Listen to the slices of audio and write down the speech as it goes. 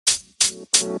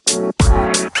Hello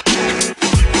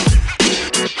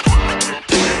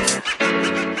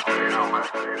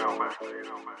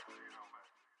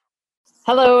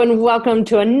and welcome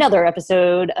to another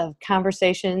episode of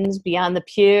Conversations Beyond the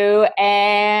Pew.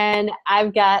 And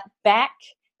I've got back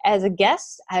as a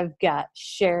guest, I've got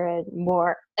Sharon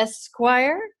Moore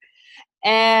Esquire.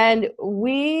 And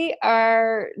we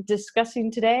are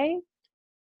discussing today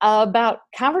about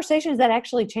conversations that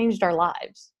actually changed our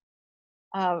lives.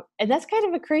 And that's kind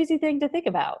of a crazy thing to think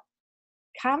about.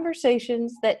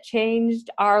 Conversations that changed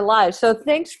our lives. So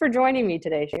thanks for joining me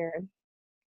today, Sharon.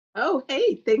 Oh,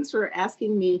 hey, thanks for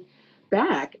asking me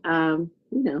back.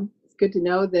 It's good to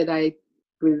know that I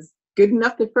was good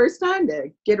enough the first time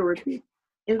to get a repeat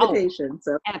invitation.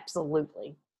 So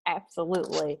absolutely.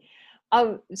 Absolutely.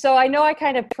 So I know I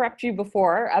kind of prepped you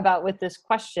before about with this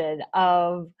question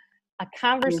of a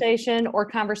conversation or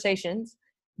conversations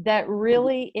that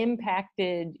really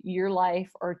impacted your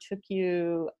life or took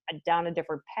you down a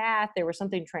different path. There was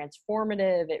something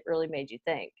transformative. It really made you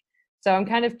think. So I'm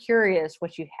kind of curious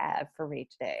what you have for me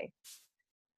today.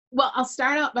 Well, I'll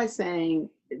start out by saying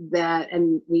that,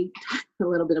 and we talked a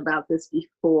little bit about this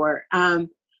before.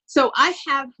 So I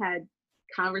have had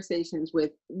conversations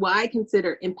with what I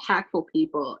consider impactful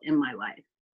people in my life,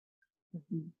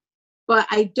 but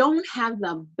I don't have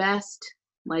the best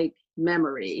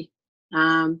memory.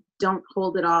 Don't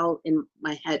hold it all in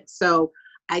my head. So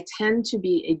I tend to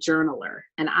be a journaler,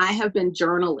 and I have been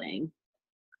journaling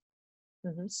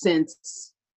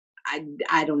since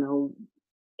I don't know,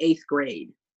 8th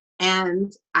grade.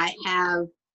 And I have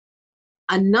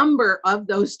a number of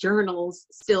those journals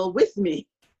still with me.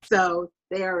 So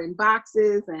they are in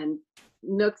boxes and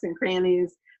nooks and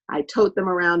crannies. I tote them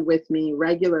around with me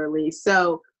regularly.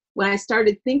 So when I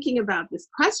started thinking about this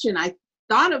question, I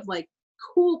thought of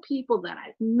cool people that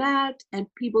I've met and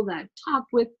people that I've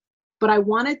talked with, but I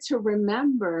wanted to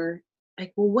remember,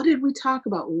 what did we talk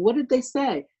about? What did they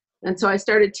say? And so I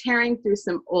started tearing through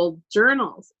some old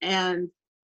journals, and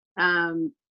I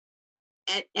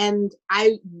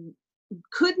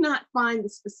could not find the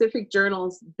specific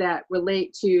journals that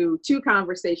relate to two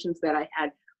conversations that I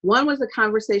had. One was a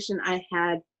conversation I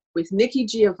had with Nikki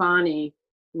Giovanni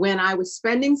when I was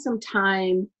spending some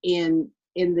time in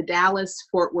the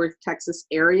Dallas-Fort Worth, Texas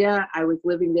area. I was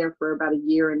living there for about a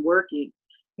year and working.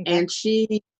 Okay. And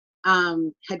she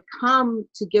had come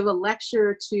to give a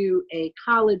lecture to a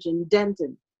college in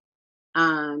Denton.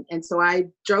 And so I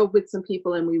drove with some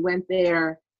people and we went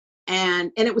there,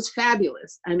 and it was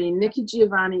fabulous. I mean, Nikki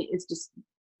Giovanni is just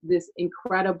this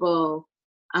incredible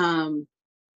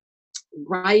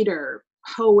writer,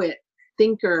 poet,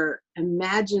 thinker,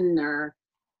 imaginer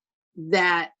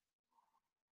that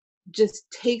just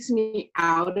takes me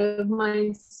out of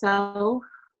myself.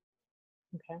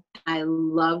 Okay. I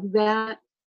love that.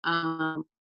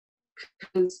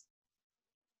 Because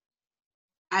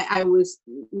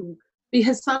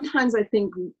because sometimes I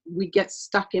think we get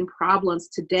stuck in problems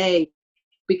today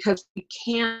because we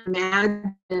can't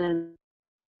imagine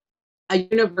a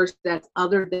universe that's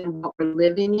other than what we're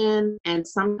living in. And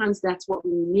sometimes that's what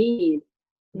we need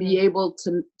to be able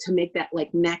to make that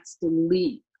next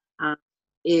leap,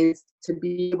 is to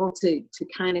be able to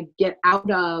kind of get out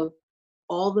of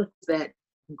all the that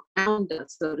ground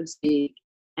us, so to speak,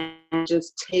 and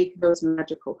just take those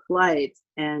magical flights.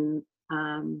 And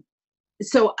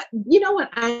so, you know what,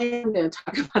 I am going to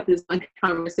talk about this one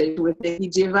conversation with Nikki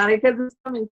Giovanni because it's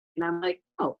coming, and I'm like,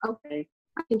 oh, okay,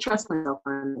 I can trust myself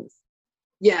on this.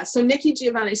 Yeah, so Nikki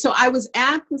Giovanni. So I was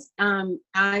at this,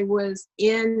 I was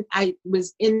in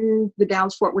the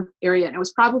Dallas-Fort Worth area, and it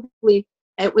was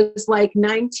like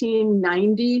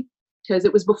 1990, because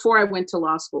it was before I went to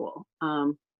law school.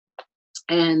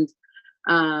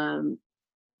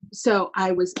 So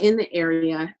I was in the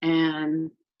area, and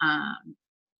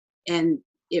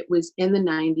it was in the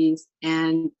 90s,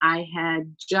 and I'd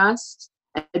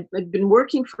been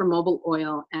working for Mobil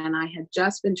Oil, and I had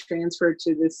just been transferred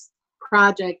to this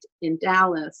project in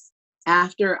Dallas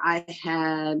after I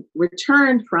had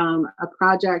returned from a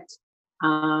project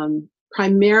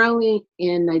primarily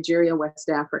in Nigeria, West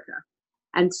Africa.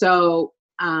 And so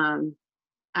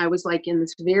I was in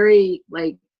this very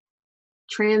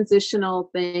transitional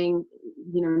thing.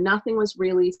 Nothing was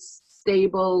really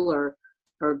stable or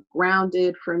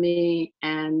grounded for me,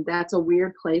 and that's a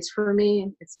weird place for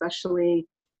me, especially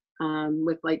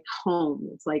with home.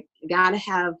 It's you gotta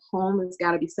have home. It's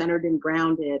gotta be centered and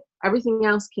grounded. Everything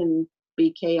else can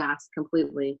be chaos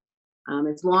completely,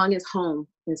 as long as home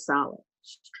is solid.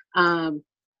 And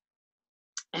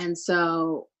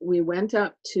so we went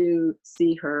up to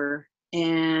see her,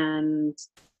 and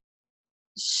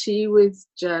she was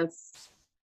just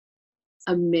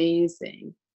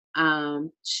amazing.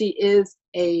 She is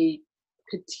a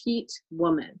petite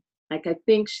woman. Like, I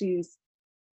think she's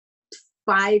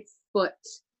 5 foot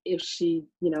if she,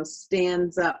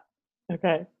 stands up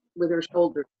Okay. with her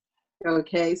shoulders.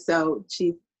 Okay, so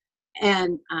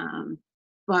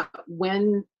but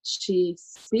when she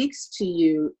speaks to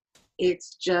you,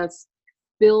 it's just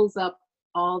fills up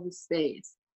all the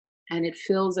space, and it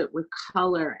fills it with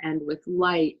color and with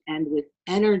light and with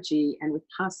energy and with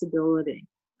possibility.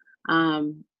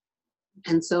 And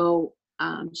so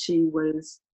she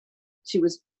was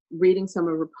reading some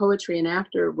of her poetry, and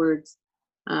afterwards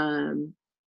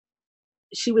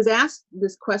she was asked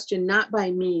this question, not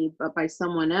by me but by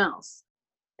someone else,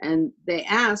 and they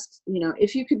asked,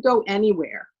 if you could go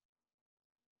anywhere,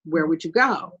 where would you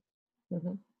go?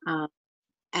 Mm-hmm.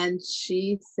 And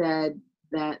she said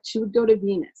that she would go to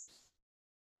Venus.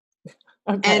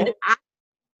 Okay. And I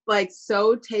like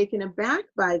so taken aback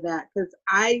by that, because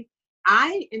I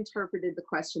interpreted the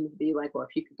question to be like, well,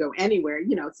 if you could go anywhere,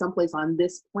 someplace on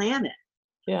this planet.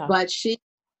 Yeah. But she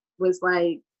was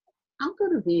like, I'll go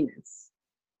to Venus.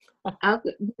 I'll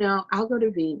go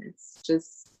to Venus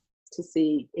just to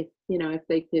see if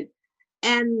they could.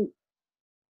 And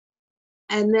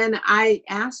then I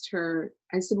asked her,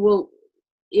 I said, well,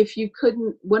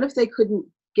 what if they couldn't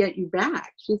get you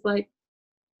back? She's like,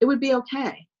 it would be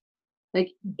okay.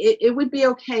 Like, it would be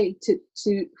okay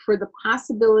for the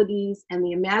possibilities and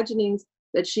the imaginings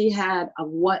that she had of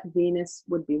what Venus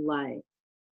would be like.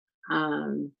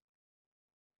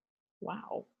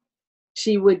 Wow.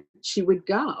 She would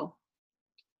go.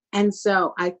 And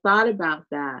so I thought about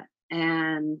that,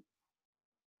 and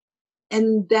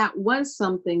that was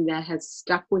something that has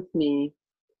stuck with me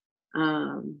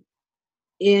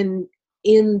in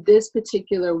this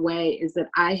particular way, is that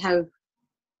I have,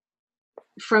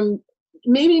 from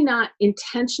maybe not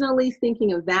intentionally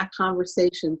thinking of that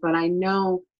conversation, but I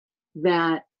know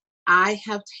that I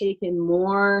have taken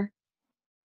more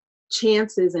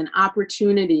chances and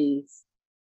opportunities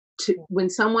to, when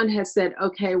someone has said,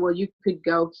 okay, well, you could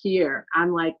go here,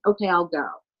 I'm like, okay, I'll go.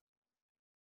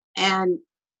 And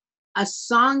a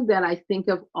song that I think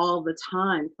of all the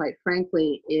time, quite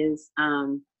frankly, is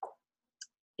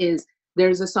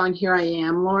there's a song, Here I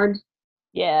Am, Lord.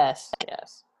 Yes.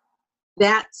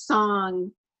 That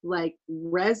song like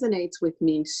resonates with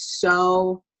me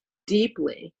so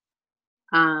deeply,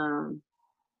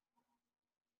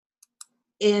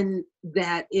 in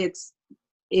that it's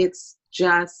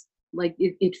just like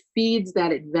it feeds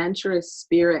that adventurous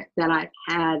spirit that I've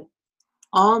had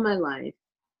all my life.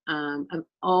 I've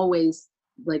always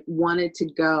like wanted to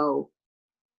go,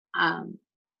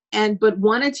 but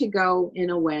wanted to go in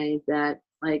a way that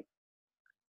like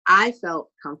I felt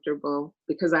comfortable,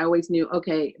 because I always knew,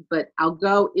 okay, but I'll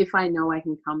go if I know I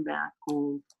can come back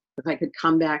home, if I could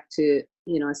come back to,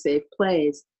 a safe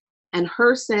place. And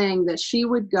her saying that she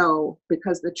would go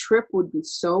because the trip would be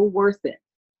so worth it.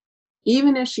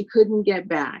 Even if she couldn't get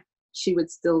back, she would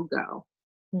still go.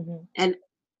 Mm-hmm.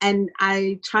 And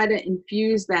I try to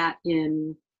infuse that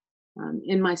in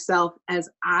myself as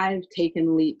I've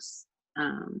taken leaps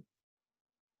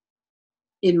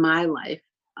in my life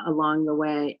along the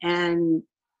way. And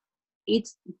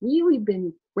it's really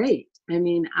been great. I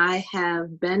mean, I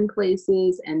have been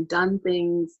places and done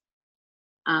things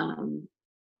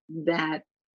that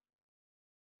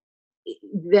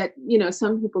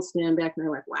some people stand back and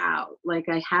they're like, wow, like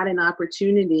I had an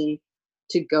opportunity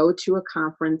to go to a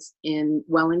conference in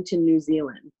Wellington, New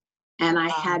Zealand. And I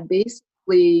had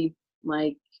basically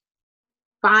like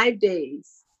 5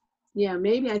 days. Yeah,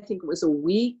 maybe I think it was a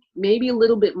week, maybe a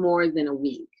little bit more than a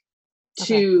week,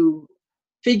 to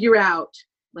figure out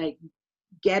like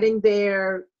getting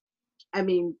there. I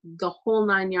mean, the whole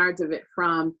 9 yards of it,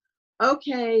 from,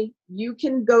 okay, you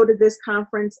can go to this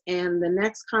conference and the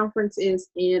next conference is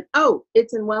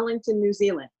it's in Wellington, New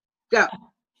Zealand. Go.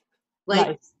 Like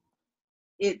nice.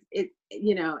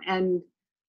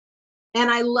 And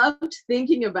I loved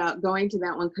thinking about going to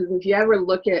that one, because if you ever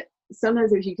look at,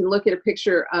 sometimes if you can look at a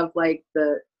picture of like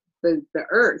the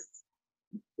Earth,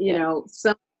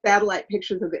 some satellite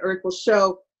pictures of the Earth will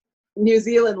show New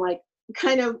Zealand like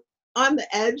kind of on the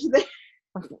edge there.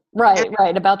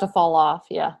 Right, about to fall off,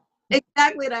 yeah.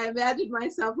 Exactly, and I imagined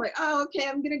myself like, oh, okay,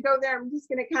 I'm going to go there. I'm just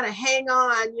going to kind of hang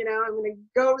on, I'm going to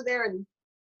go over there and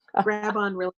grab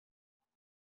on really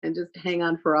and just hang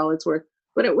on for all it's worth.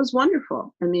 But it was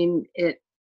wonderful. I mean, it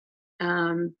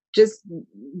just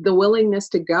the willingness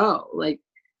to go, like,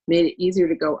 made it easier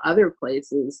to go other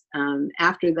places.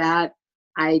 After that,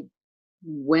 I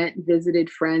went, visited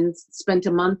friends, spent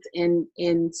a month in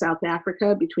South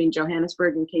Africa between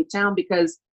Johannesburg and Cape Town,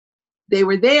 because they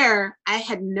were there. I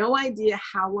had no idea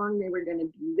how long they were going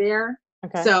to be there.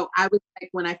 Okay. So I was like,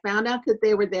 when I found out that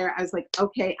they were there, I was like,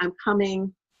 okay, I'm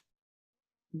coming.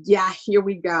 Yeah, here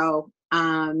we go.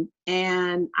 And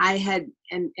I had,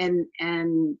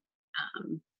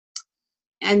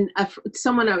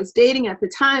 someone I was dating at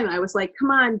the time, I was like,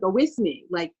 come on, go with me.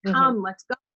 Like, come, let's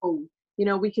go. You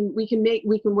know, we can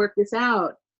work this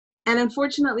out. And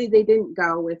unfortunately they didn't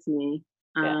go with me.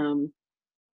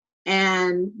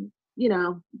 And, you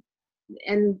know,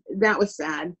 and that was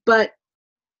sad, but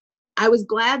I was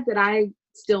glad that I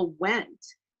still went.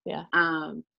 Yeah.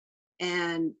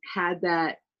 And had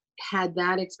that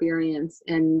experience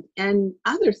and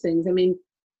other things. I mean,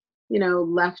 you know,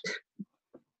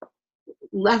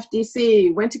 left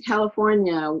DC, went to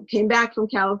California, came back from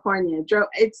California, drove.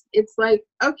 It's like,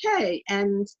 okay.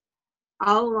 And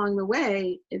all along the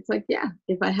way, it's like, yeah,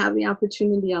 if I have the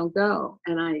opportunity, I'll go.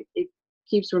 And it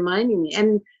keeps reminding me.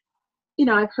 And, you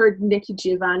know, I've heard Nikki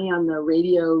Giovanni on the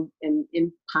radio and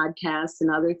in podcasts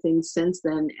and other things since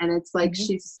then. And it's like,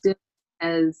 she's still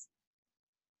as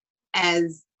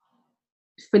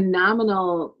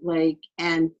phenomenal, like,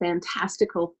 and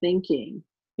fantastical thinking.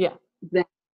 Yeah. That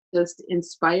just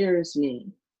inspires me.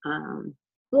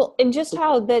 Well, and just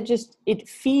how that it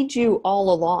feeds you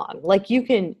all along. Like you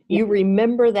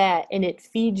remember that, and it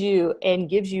feeds you and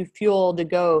gives you fuel to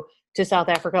go to South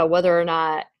Africa, whether or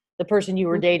not the person you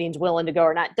were dating is willing to go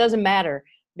or not. Doesn't matter,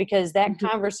 because that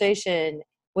conversation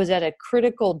was at a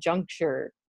critical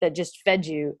juncture that just fed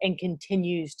you and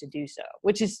continues to do so,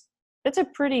 that's a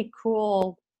pretty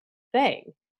cool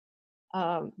thing.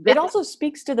 It also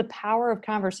speaks to the power of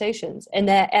conversations, and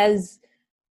that as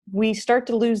we start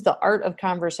to lose the art of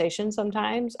conversation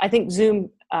sometimes. I think Zoom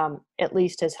at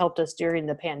least has helped us during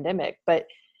the pandemic, but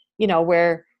you know,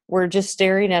 where we're just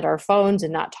staring at our phones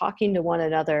and not talking to one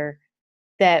another,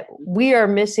 that we are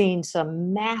missing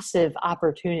some massive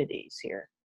opportunities here.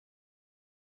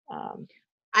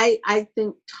 I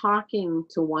think talking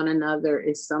to one another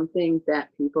is something that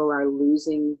people are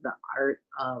losing the art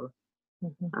of.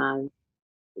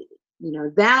 You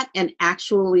know, that, and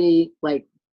actually like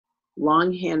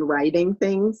longhand writing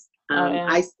things.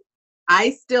 I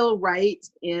still write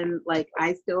in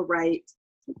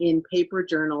paper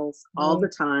journals all the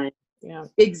time. Yeah,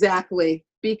 exactly,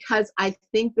 because I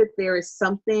think that there is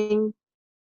something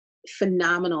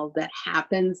phenomenal that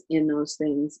happens in those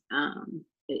things,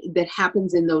 that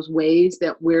happens in those ways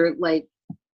that we're like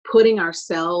putting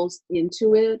ourselves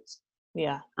into it.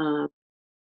 Yeah.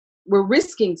 We're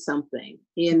risking something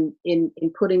in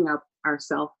putting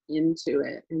ourselves into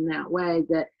it in that way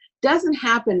that doesn't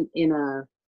happen in a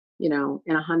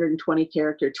 120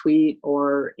 character tweet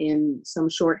or in some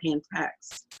shorthand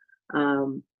text.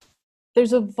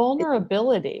 There's a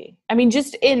vulnerability. I mean,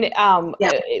 just in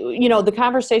you know, the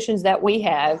conversations that we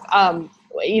have,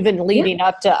 even leading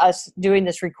up to us doing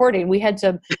this recording, we had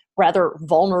some rather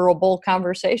vulnerable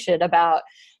conversation about,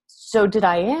 so did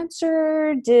I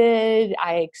answer? Did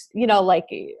I, you know, like,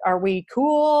 are we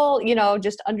cool? You know,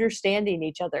 just understanding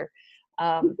each other,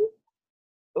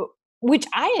 which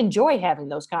I enjoy having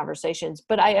those conversations,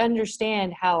 but I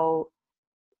understand how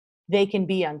they can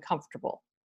be uncomfortable.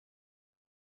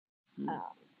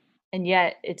 And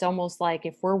yet it's almost like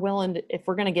if we're going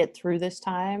to get through this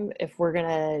time, if we're going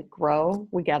to grow,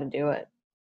 we got to do it.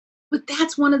 But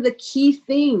that's one of the key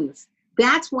things.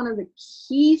 That's one of the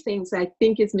key things I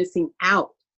think is missing out,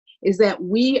 is that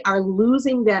we are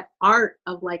losing that art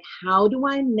of like, how do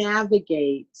I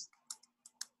navigate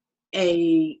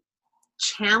a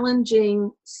challenging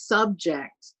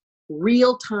subject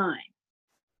real time?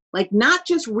 Like, not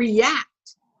just react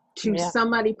to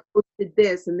somebody posted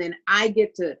this and then I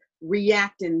get to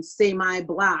react and say my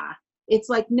blah. It's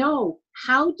like, no,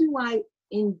 how do I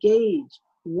engage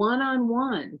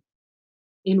one-on-one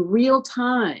in real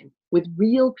time with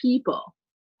real people?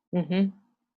 And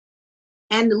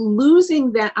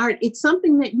losing that art, it's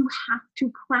something that you have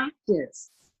to practice.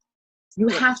 You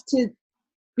have to,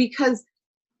 because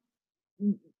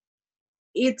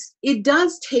it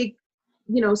does take,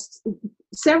 you know,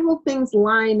 several things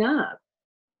line up.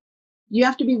 You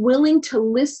have to be willing to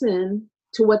listen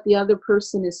to what the other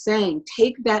person is saying.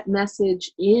 Take that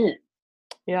message in.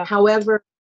 Yeah. However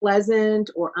pleasant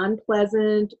or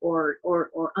unpleasant or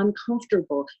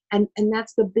uncomfortable. And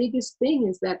that's the biggest thing,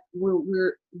 is that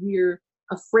we're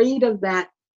afraid of that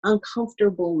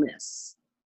uncomfortableness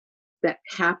that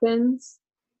happens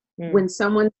when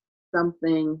someone does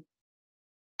something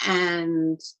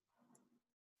and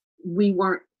we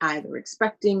weren't either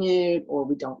expecting it or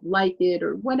we don't like it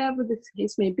or whatever the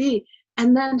case may be.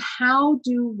 And then how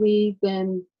do we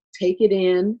then take it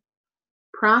in,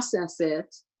 process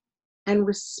it, and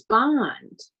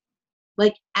respond.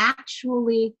 Like,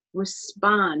 actually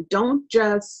respond. Don't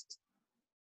just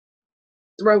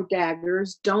throw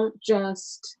daggers. Don't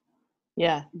just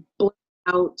Yeah. blurt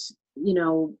out,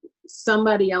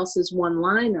 somebody else's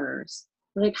one-liners.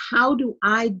 Like, how do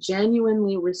I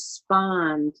genuinely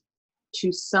respond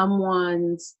to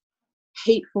someone's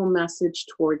hateful message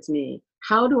towards me?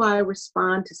 How do I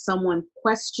respond to someone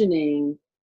questioning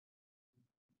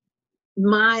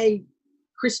my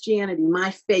Christianity,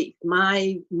 my faith,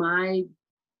 my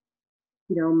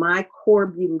core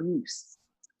beliefs?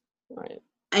 Right.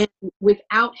 And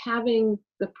without having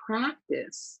the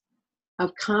practice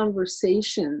of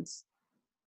conversations,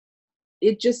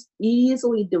 it just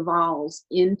easily devolves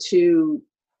into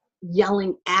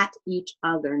yelling at each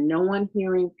other, no one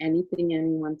hearing anything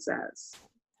anyone says.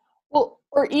 Well,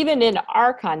 or even in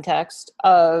our context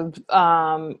of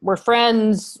we're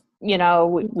friends,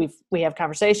 we have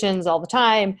conversations all the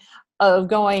time of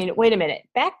going, wait a minute,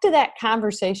 back to that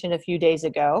conversation a few days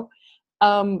ago.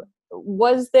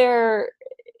 Was there,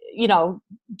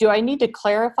 do I need to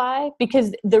clarify?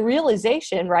 Because the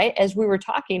realization, right, as we were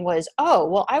talking was, oh,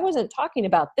 well, I wasn't talking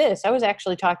about this. I was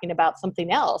actually talking about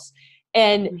something else.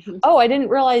 And, oh, I didn't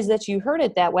realize that you heard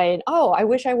it that way. And, oh, I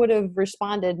wish I would have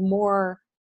responded more.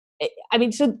 I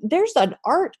mean, so there's an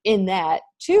art in that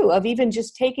too, of even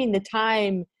just taking the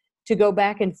time to go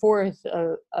back and forth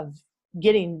of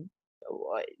getting,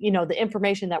 the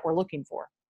information that we're looking for.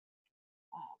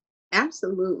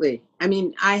 Absolutely. I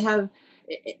mean, I have,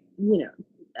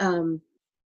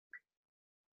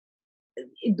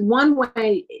 one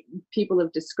way people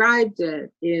have described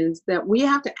it is that we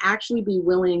have to actually be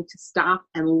willing to stop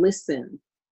and listen,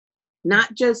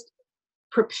 not just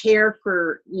prepare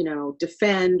for,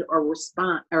 defend or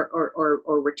respond or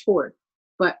retort,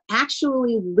 but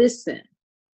actually listen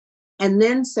and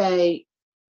then say,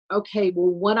 okay,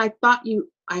 well, what I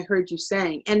heard you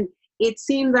saying, and it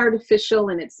seems artificial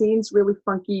and it seems really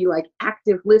funky, like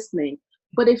active listening.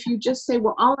 But if you just say,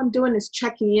 well, all I'm doing is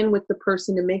checking in with the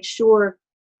person to make sure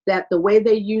that the way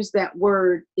they use that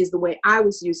word is the way I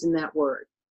was using that word.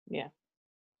 Yeah.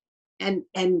 And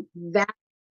that,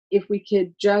 if we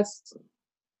could just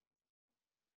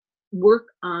work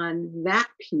on that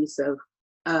piece of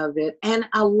it and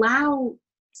allow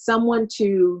someone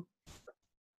to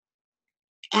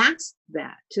ask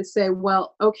that, to say,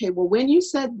 well, okay, well, when you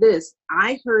said this,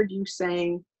 I heard you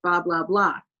saying blah, blah,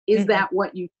 blah. Is that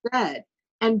what you said?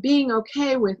 And being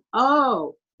okay with,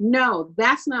 oh, no,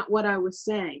 that's not what I was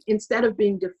saying. Instead of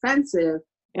being defensive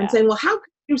and saying, well, how could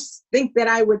you think that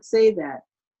I would say that?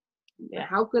 Yeah.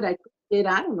 How could I did?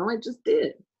 I don't know. I just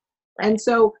did. Right. And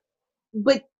so,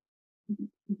 but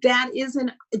that is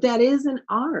an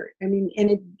art. I mean,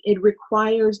 and it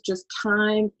requires just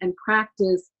time and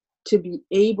practice to be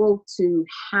able to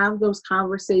have those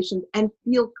conversations and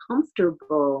feel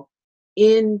comfortable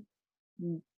in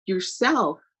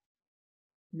yourself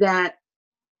that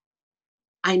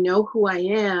I know who I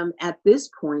am at this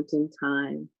point in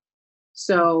time,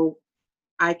 so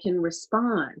I can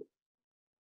respond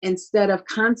instead of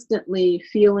constantly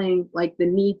feeling like the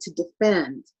need to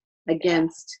defend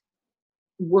against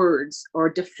words or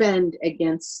defend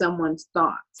against someone's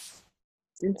thoughts.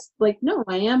 It's like, no,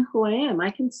 I am who I am.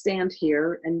 I can stand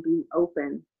here and be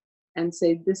open and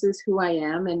say, this is who I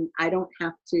am, and I don't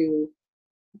have to,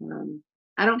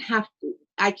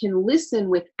 I can listen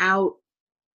without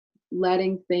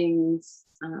letting things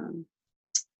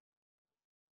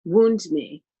wound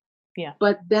me. Yeah.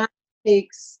 But that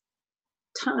takes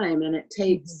time, and it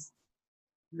takes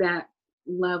that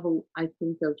level, I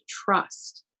think, of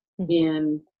trust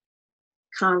in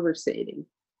conversating.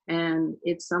 And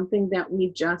it's something that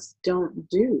we just don't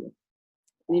do.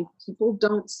 I mean, people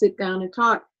don't sit down and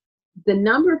talk. The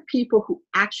number of people who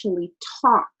actually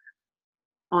talk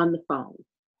on the phone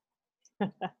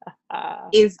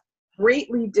is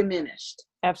greatly diminished.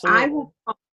 Absolutely. I will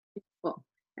call people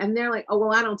and they're like, oh,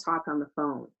 well, I don't talk on the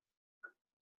phone.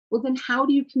 Well, then how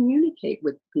do you communicate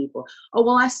with people? Oh,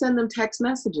 well, I send them text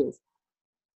messages.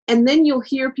 And then you'll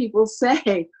hear people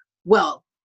say, well,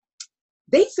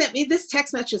 they sent me this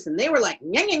text message and they were like,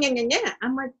 yeah, yeah, yeah, yeah.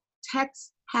 I'm like,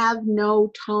 texts have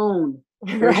no tone.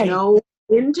 There's no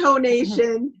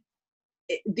intonation.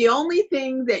 The only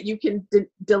thing that you can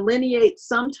delineate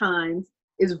sometimes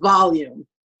is volume.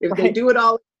 If they do it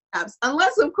all in caps,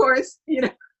 unless, of course,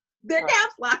 they're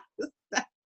caps locked.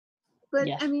 But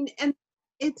I mean, and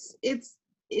it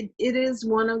is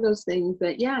one of those things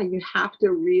that, you have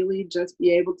to really just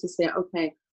be able to say,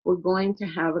 okay, we're going to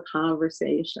have a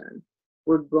conversation.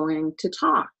 We're going to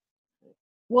talk.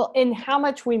 Well, and how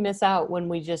much we miss out when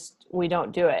we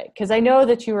don't do it. Because I know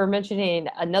that you were mentioning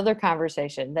another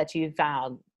conversation that you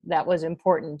found that was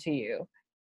important to you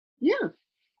Yeah.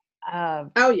 uh,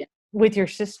 Oh yeah. with your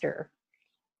sister.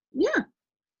 Yeah.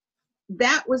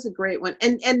 That was a great one.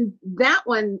 And that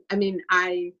one, I mean,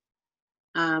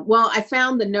 well, I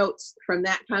found the notes from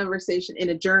that conversation in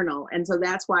a journal. And so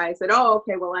that's why I said, oh,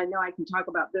 okay, well, I know I can talk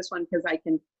about this one because I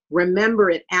can remember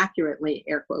it accurately,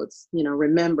 air quotes,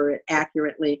 remember it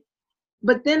accurately.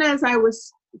 But then as I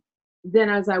was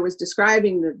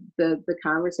describing the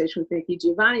conversation with Nikki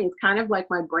Giovanni, it's kind of like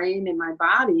my brain and my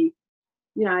body,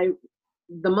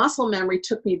 the muscle memory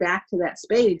took me back to that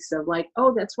space of like,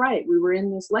 oh, that's right. We were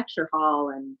in this lecture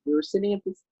hall and we were sitting at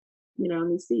this, in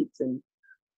these seats and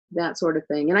that sort of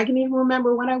thing. And I can even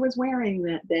remember what I was wearing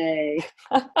that day.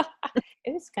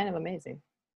 It is kind of amazing.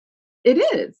 It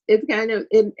is. It's kind of,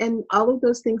 and all of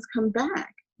those things come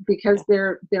back because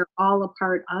they're all a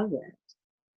part of it.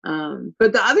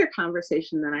 But the other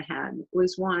conversation that I had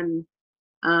was one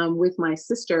with my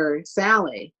sister,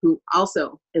 Sally, who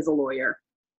also is a lawyer.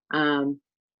 And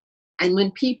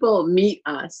when people meet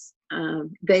us,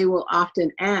 they will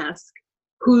often ask,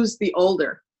 who's the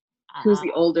older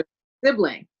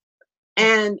sibling?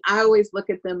 And I always look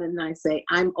at them and I say,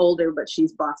 I'm older, but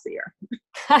she's bossier.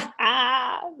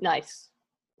 Nice.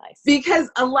 Because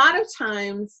a lot of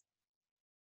times,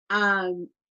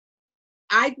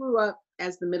 I grew up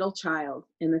as the middle child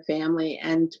in the family,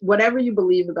 and whatever you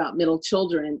believe about middle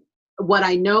children, what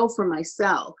I know for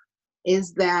myself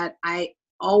is that I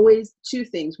always, two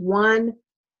things. One,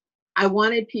 I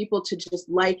wanted people to just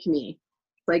like me.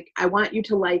 Like, I want you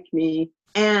to like me.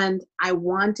 And I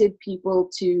wanted people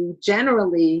to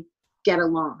generally get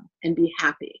along and be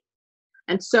happy.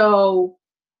 And so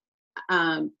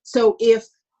if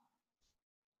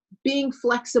being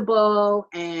flexible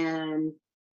and,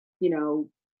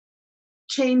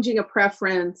 changing a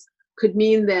preference could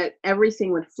mean that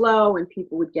everything would flow and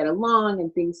people would get along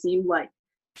and things seemed like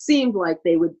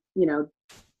they would,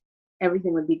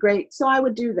 everything would be great. So I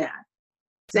would do that.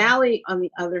 Sally, on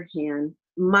the other hand,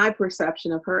 my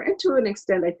perception of her, and to an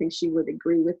extent, I think she would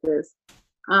agree with this.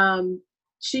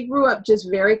 She grew up just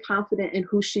very confident in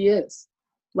who she is.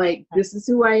 Like, this is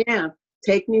who I am.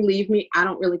 Take me, leave me. I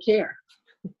don't really care.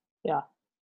 Yeah.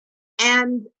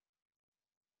 And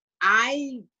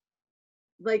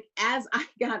as I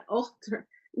got older,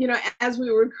 as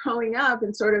we were growing up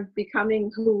and sort of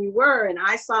becoming who we were, and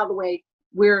I saw the way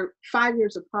we're 5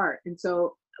 years apart. And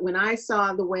so when I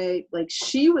saw the way, like,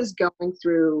 she was going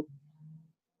through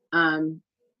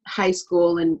high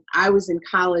school and I was in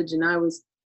college and I was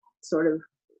sort of,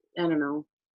 I don't know,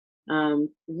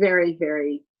 very,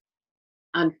 very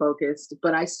unfocused,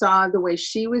 but I saw the way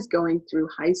she was going through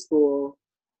high school.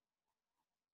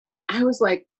 I was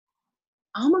like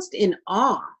almost in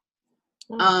awe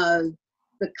of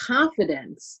the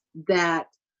confidence that,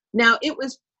 now it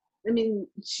was, I mean,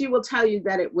 she will tell you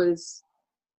that it was,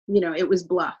 it was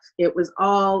bluff. It was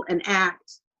all an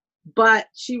act, but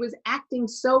she was acting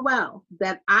so well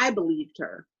that I believed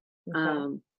her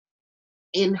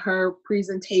in her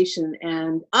presentation,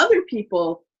 and other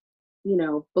people,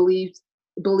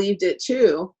 believed it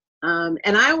too. And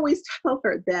I always tell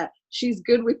her that she's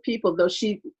good with people, though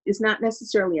she is not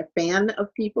necessarily a fan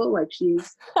of people. Like,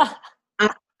 she's,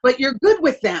 but you're good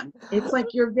with them. It's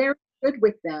like you're very good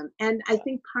with them. And I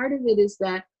think part of it is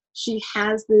that she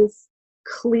has this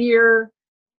clear,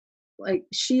 like,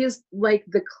 she is like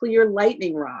the clear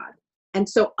lightning rod. And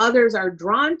so others are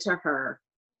drawn to her.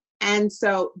 And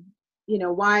so,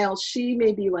 while she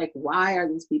may be like, why are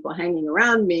these people hanging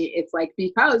around me? It's like,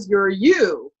 because you're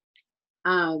you.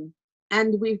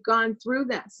 And we've gone through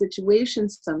that situation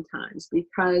sometimes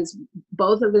because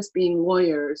both of us being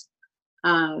lawyers,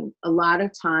 a lot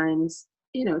of times,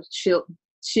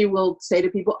 she will say to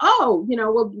people, oh,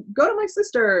 well, go to my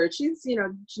sister. She's,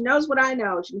 she knows what I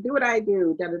know. She can do what I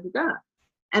do, da, da, da, da.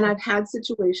 And I've had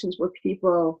situations where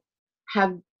people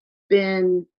have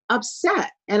been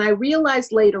upset. And I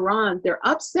realized later on, their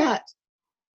upset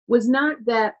was not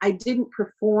that I didn't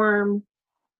perform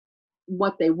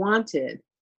what they wanted.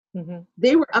 Mm-hmm.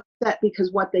 They were upset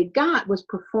because what they got was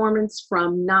performance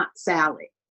from not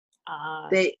Sally.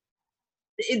 They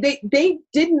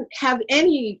didn't have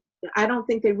any, I don't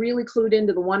think they really clued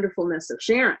into the wonderfulness of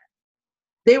Sharon.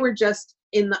 They were just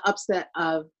in the upset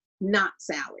of not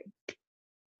Sally.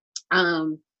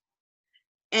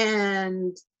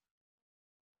 And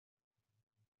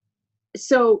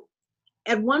so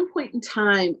at one point in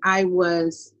time, I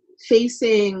was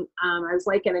facing, I was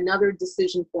like at another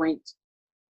decision point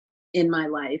in my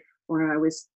life where I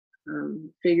was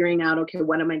figuring out, okay,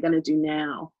 what am I going to do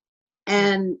now?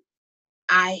 And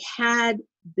I had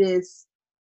this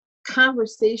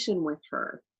conversation with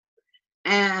her,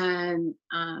 and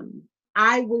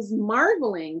I was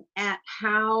marveling at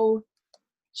how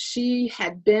she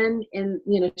had been in,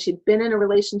 she'd been in a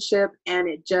relationship and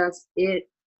it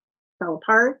fell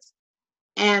apart.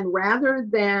 And rather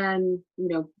than,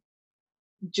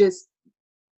 just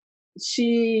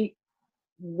she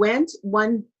went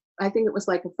one, I think it was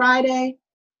like a Friday,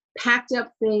 packed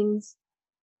up things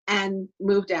and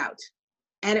moved out.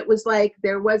 And it was like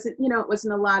there wasn't, it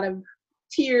wasn't a lot of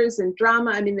tears and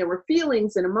drama. I mean, there were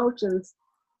feelings and emotions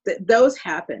that those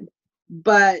happened,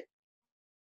 but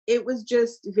it was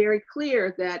just very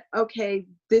clear that, okay,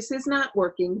 this is not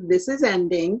working. This is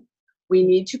ending. We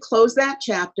need to close that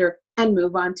chapter and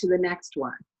move on to the next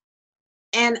one.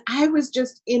 And I was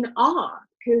just in awe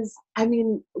because, I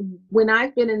mean, when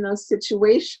I've been in those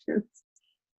situations,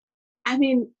 I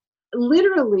mean,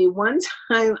 literally one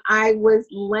time I was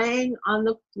laying on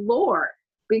the floor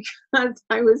because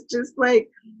I was just like,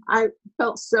 I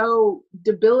felt so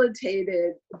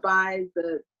debilitated by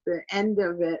the end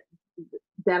of it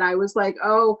that I was like,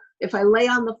 oh, if I lay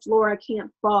on the floor, I can't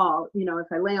fall. If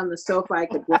I lay on the sofa, I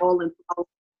could roll and fall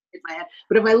in my head.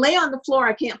 But if I lay on the floor,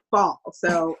 I can't fall.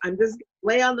 So I'm just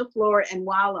lay on the floor and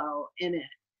wallow in it.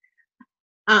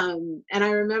 And I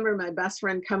remember my best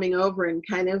friend coming over and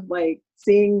kind of like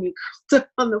seeing me curled up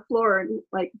on the floor and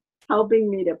like helping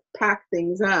me to pack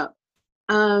things up.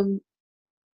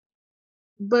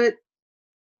 But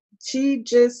she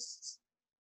just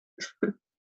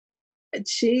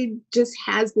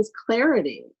has this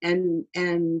clarity and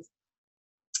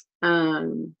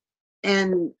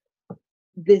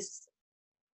this,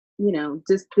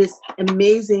 just this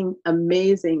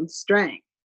amazing strength.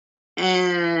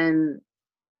 And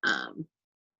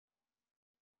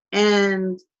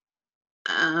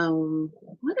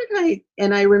what did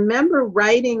I remember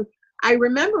writing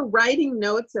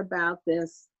notes about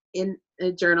this in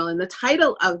a journal, and the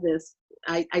title of this,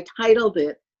 I titled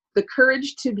it "The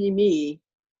Courage to Be Me: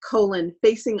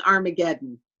 Facing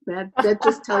Armageddon." That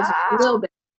just tells you a little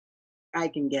bit I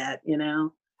can get,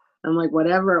 I'm like,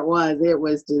 whatever it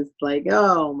was just like,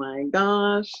 oh my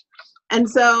gosh. And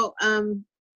so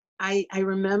I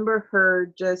remember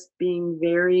her just being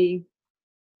very,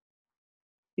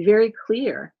 very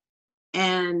clear.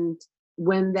 And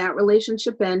when that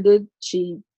relationship ended,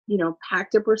 she,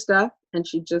 packed up her stuff and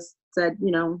she just said,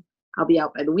 I'll be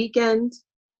out by the weekend.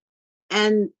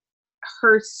 And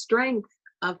her strength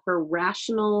of her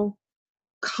rational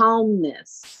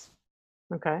calmness.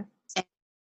 Okay.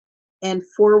 And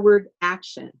forward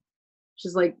action.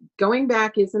 She's like, going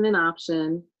back isn't an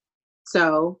option.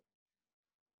 So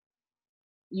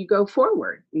you go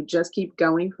forward. You just keep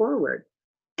going forward.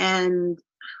 And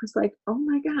I was like, oh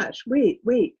my gosh, wait,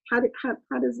 how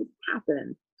does it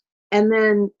happen? And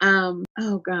then,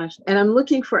 oh gosh, and I'm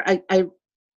looking for, I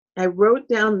wrote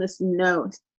down this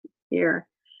note here.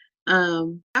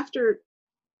 After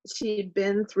she'd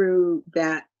been through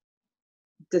that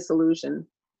disillusion,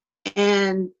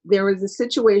 and there was a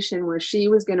situation where she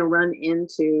was going to run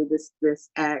into this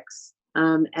ex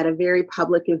at a very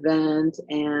public event,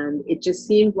 and it just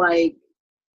seemed like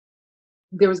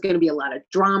there was going to be a lot of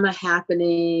drama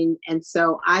happening. And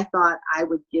so I thought I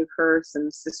would give her some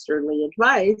sisterly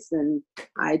advice, and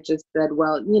I just said,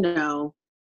 well,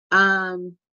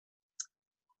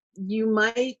 you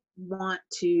might want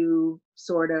to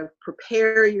sort of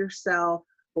prepare yourself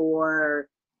for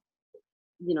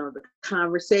the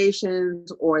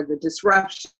conversations or the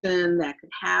disruption that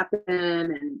could happen,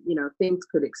 and things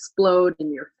could explode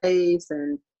in your face,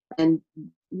 and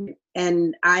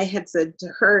I had said to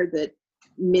her that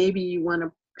maybe you want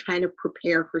to kind of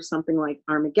prepare for something like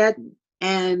Armageddon.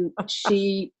 And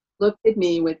she looked at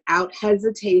me without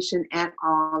hesitation at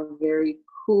all, very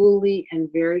coolly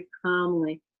and very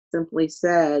calmly, simply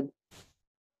said,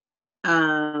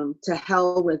 to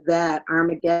hell with that.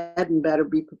 Armageddon better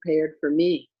be prepared for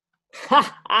me.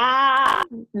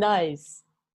 Nice.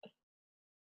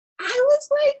 I was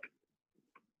like,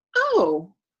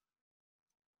 oh,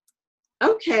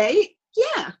 okay,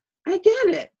 yeah, I get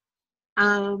it.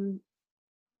 And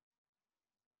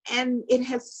it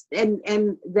has,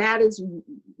 and that is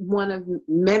one of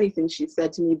many things she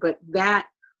said to me, but that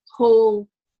whole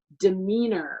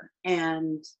demeanor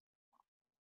and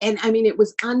I mean, it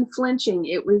was unflinching.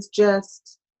 It was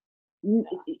just,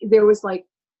 there was like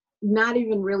not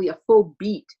even really a full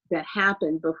beat that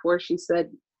happened before she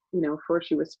said, before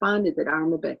she responded that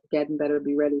Armageddon better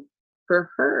be ready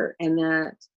for her. And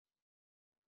that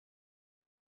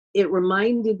it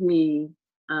reminded me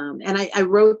and I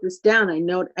wrote this down. I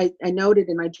noted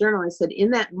in my journal. I said, in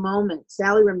that moment,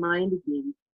 Sally reminded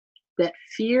me that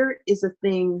fear is a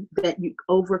thing that you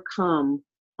overcome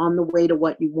on the way to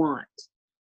what you want.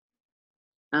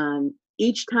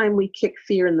 Each time we kick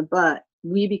fear in the butt,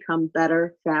 we become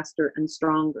better, faster, and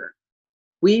stronger.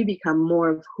 We become more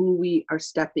of who we are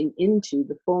stepping into,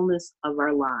 the fullness of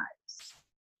our lives.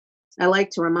 I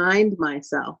like to remind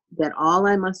myself that all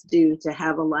I must do to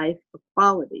have a life of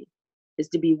quality is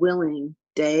to be willing,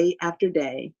 day after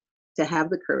day, to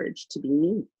have the courage to be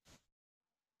me.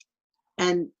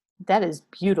 And that is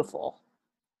beautiful.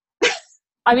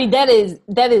 I mean, that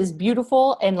is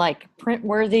beautiful and like print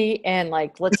worthy and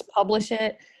like, let's publish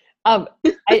it. I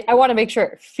want to make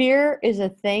sure fear is a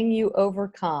thing you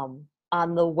overcome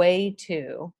on the way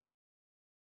to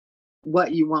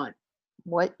what you want.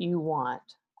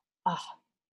 Oh,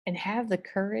 and have the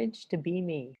courage to be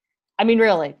me. I mean,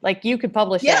 really, like you could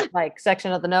publish that like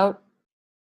section of the note.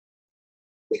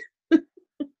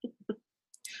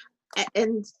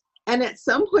 And at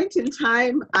some point in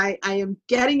time, I am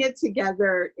getting it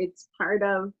together. It's part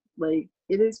of it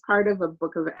is part of a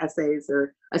book of essays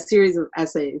or a series of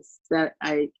essays that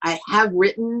I have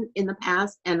written in the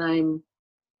past, and I'm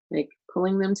like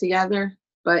pulling them together.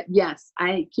 But yes,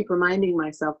 I keep reminding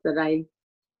myself that I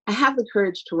have the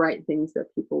courage to write things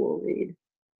that people will read,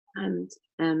 and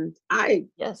I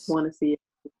want to see it.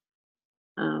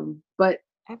 But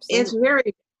absolutely. It's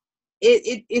very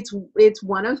it's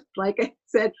one of, like I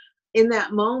said, in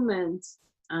that moment,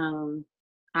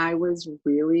 I was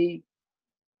really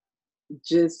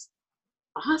just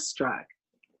awestruck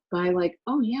by like,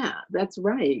 oh yeah, that's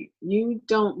right. You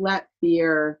don't let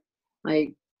fear,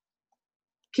 like,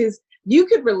 because you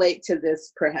could relate to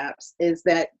this perhaps, is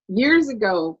that years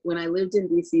ago when I lived in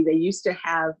DC, they used to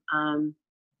have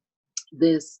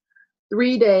this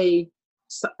 3-day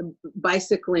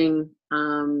bicycling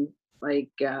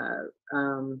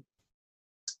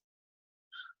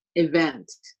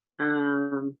event.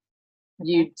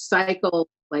 You'd cycle,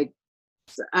 like,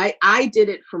 I did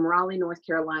it from Raleigh, North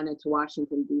Carolina to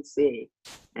Washington, D.C.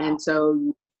 And so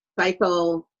you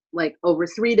cycle, like, over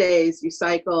 3 days, you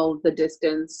cycle the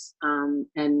distance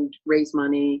and raise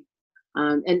money.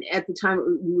 And at the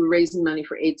time, we were raising money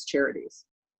for AIDS charities.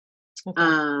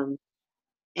 Okay.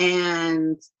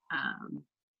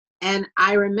 And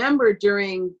I remember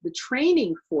during the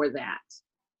training for that,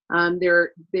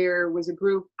 there was a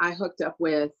group I hooked up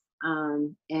with,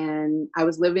 and I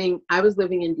was living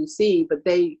in DC,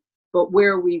 but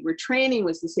where we were training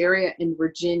was this area in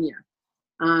Virginia,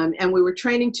 and we were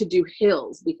training to do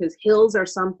hills, because hills are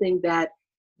something that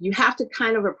you have to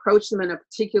kind of approach them in a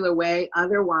particular way,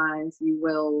 otherwise you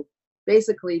will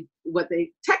basically what they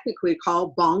technically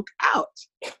call bonk out.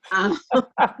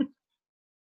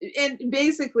 And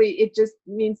basically it just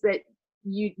means that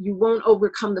you won't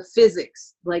overcome the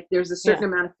physics. Like, there's a certain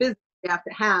amount of physics you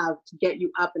have to get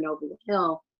you up and over the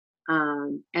hill.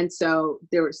 And so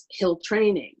there was hill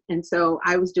training. And so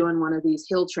I was doing one of these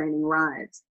hill training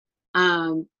rides.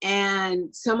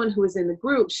 And someone who was in the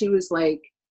group, she was like,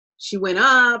 she went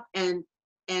up, and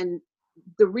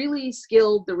the really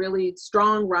skilled, the really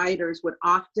strong riders would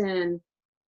often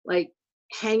like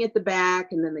hang at the back,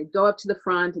 and then they'd go up to the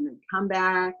front and then come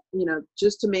back,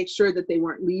 just to make sure that they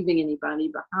weren't leaving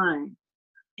anybody behind.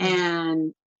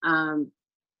 And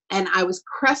I was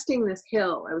cresting this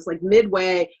hill. I was like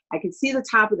midway. I could see the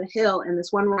top of the hill, and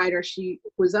this one rider, she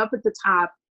was up at the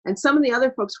top, and some of the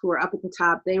other folks who were up at the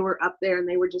top, they were up there and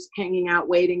they were just hanging out,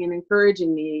 waiting and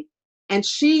encouraging me. And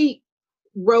she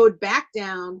rode back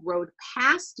down, rode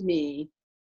past me,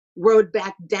 rode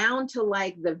back down to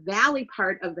like the valley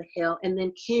part of the hill, and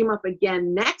then came up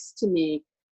again next to me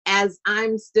as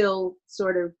I'm still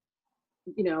sort of,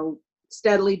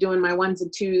 steadily doing my ones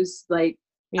and twos, like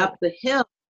up the hill.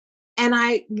 And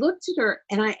I looked at her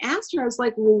and I asked her, I was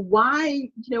like, well, why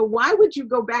would you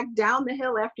go back down the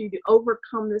hill after you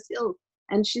overcome this hill?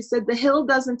 And she said, the hill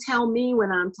doesn't tell me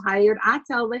when I'm tired. I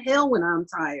tell the hill when I'm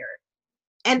tired.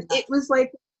 And it was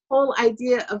like the whole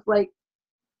idea of like,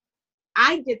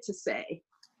 I get say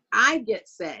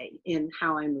in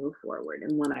how I move forward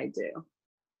and what I do.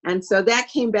 And so that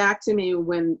came back to me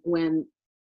when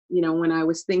I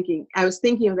was thinking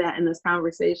of that in this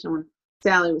conversation when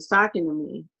Sally was talking to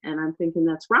me, and I'm thinking,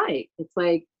 that's right. It's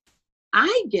like,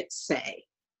 I get say.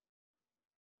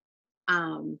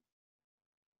 And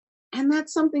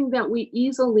that's something that we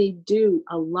easily do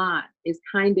a lot, is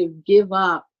kind of give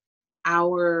up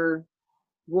our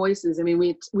voices. I mean,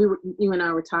 you and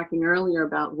I were talking earlier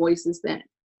about voices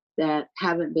that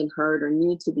haven't been heard or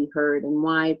need to be heard, and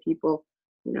why people,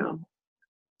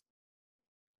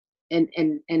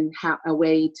 and how a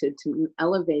way to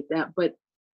elevate that. But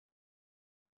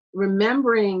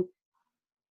remembering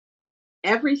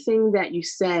everything that you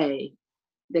say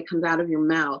that comes out of your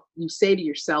mouth, you say to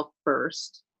yourself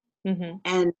first, Mm-hmm.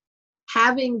 and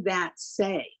having that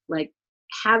say, like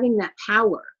having that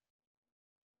power,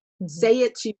 Mm-hmm. say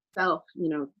it to yourself,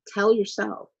 tell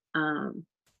yourself.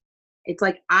 It's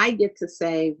like I get to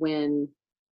say when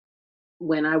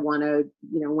I want to,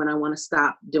 when I want to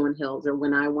stop doing hills, or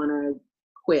when I want to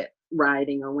quit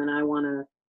riding, or when I want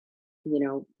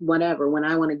to, whatever, when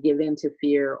I want to give in to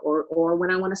fear, or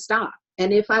when I want to stop.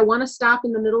 And if I want to stop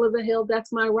in the middle of the hill,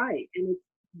 that's my right. And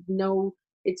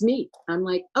it's me. I'm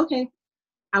like, okay,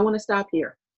 I want to stop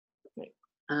here.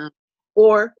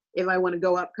 Or if I want to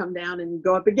go up, come down and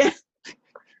go up again.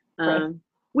 Right.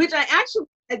 Which I actually,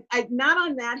 I not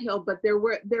on that hill, but there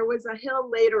was a hill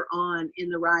later on in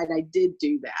the ride. I did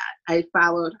do that. I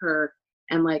followed her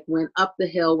and like went up the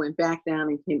hill, went back down,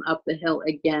 and came up the hill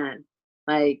again.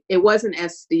 Like it wasn't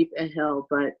as steep a hill,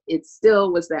 but it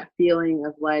still was that feeling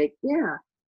of like, yeah,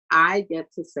 I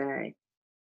get to say,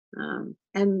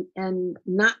 and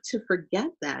not to forget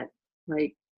that,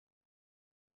 like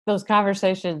Those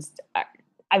conversations,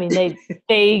 I mean,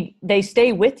 they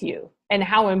stay with you, and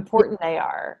how important they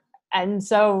are. And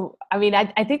so, I mean,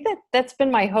 I think that's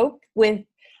been my hope with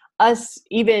us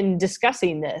even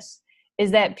discussing this,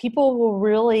 is that people will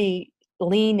really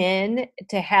lean in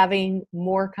to having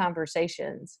more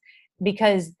conversations,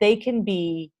 because they can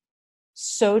be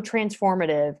so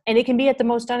transformative, and it can be at the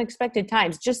most unexpected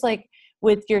times. Just like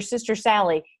with your sister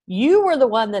Sally, you were the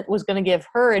one that was going to give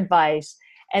her advice,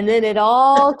 and then it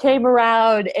all came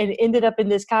around and ended up in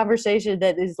this conversation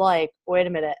that is like, wait a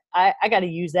minute, I got to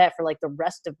use that for like the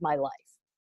rest of my life.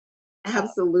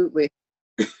 absolutely.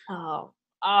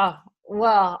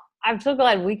 Well, I'm so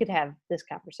glad we could have this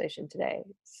conversation today.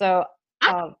 So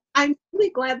I'm really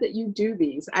glad that you do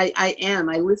these. I am.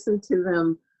 I listen to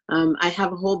them. I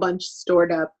have a whole bunch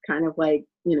stored up, kind of like,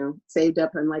 saved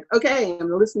up. I'm like, okay, I'm going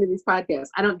to listen to these podcasts.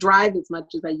 I don't drive as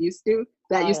much as I used to.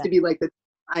 That used to be like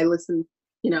I listen,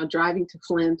 driving to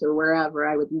Flint or wherever,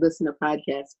 I would listen to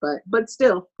podcasts. But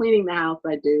still, cleaning the house,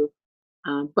 I do.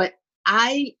 But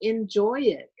I enjoy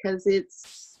it because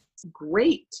it's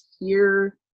great to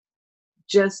hear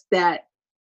just that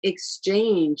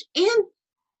exchange. And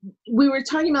we were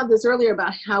talking about this earlier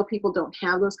about how people don't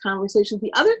have those conversations.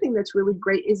 The other thing that's really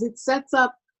great is it sets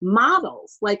up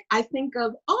models. Like I think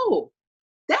of, oh,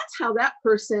 that's how that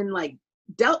person like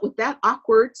dealt with that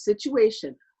awkward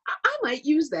situation. I might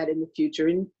use that in the future,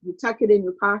 and you tuck it in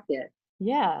your pocket.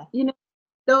 yeah,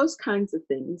 Those kinds of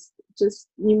things. Just,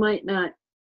 you might not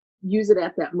use it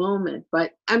at that moment,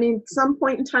 but I mean, some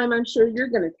point in time, I'm sure you're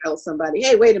going to tell somebody,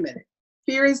 hey, wait a minute.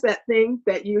 Fear is that thing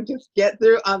that you just get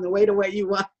through on the way to what you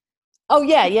want. oh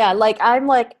yeah, like I'm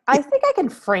like, I think I can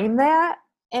frame that,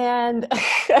 and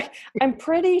I'm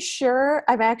pretty sure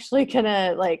I'm actually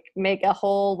gonna like make a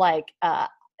whole like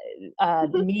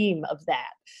meme of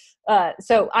that.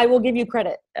 So I will give you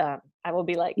credit. I will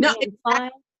be like, No, hey,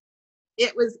 fine.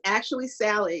 it was actually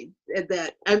Sally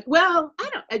that. Well,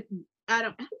 I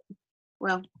don't.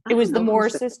 Well, It was don't the know who Moore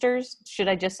said. sisters. Should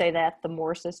I just say that? The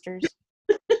Moore sisters.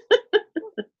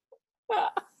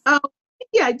 Oh,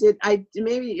 yeah, I did.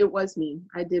 Maybe it was me.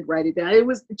 I did write it down. It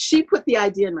was, she put the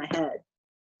idea in my head,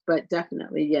 but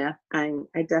definitely, yeah, I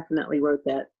definitely wrote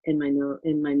that in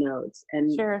my notes,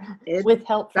 and Sure, it with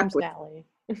help from stuck with. Sally.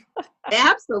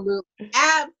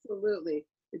 Absolutely,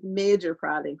 it's major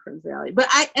prodding from Sally. But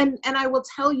I will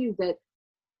tell you that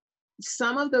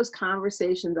some of those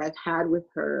conversations I've had with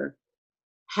her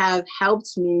have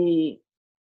helped me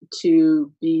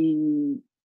to be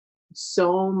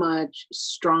so much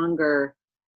stronger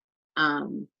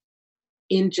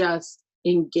in just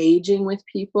engaging with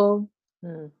people,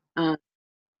 Hmm.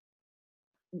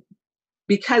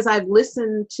 because I've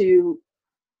listened to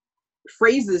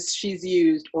phrases she's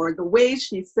used or the way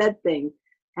she said things,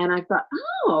 and I thought,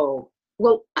 oh,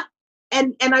 well,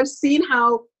 and I've seen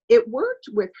how it worked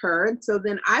with her, and so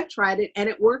then I've tried it and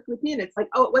it worked with me, and it's like,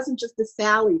 oh, it wasn't just a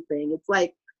Sally thing. It's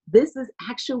like, this is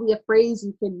actually a phrase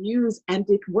you can use and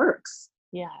it works.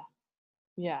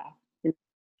 Yeah,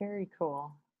 very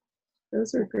cool.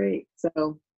 Those are great.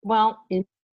 So, Well,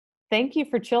 thank you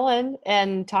for chilling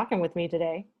and talking with me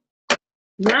today.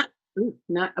 not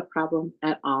a problem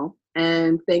at all.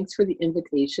 And thanks for the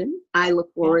invitation. I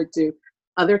look Yeah. forward to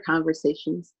other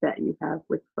conversations that you have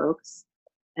with folks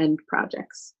and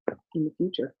projects in the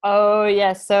future. Oh,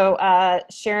 yeah. So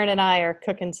Sharon and I are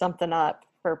cooking something up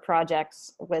for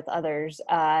projects with others.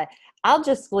 I'll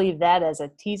just leave that as a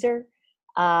teaser.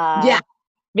 Yeah.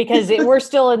 because we're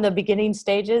still in the beginning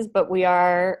stages, but we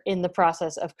are in the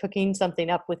process of cooking something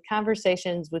up with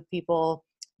conversations with people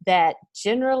that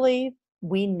generally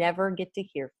we never get to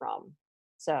hear from.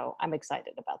 So I'm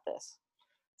excited about this.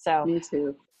 So Me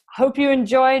too. hope you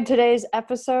enjoyed today's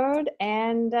episode,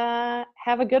 and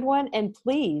have a good one. And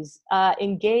please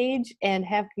engage and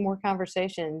have more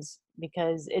conversations,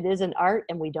 because it is an art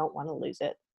and we don't want to lose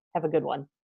it. Have a good one.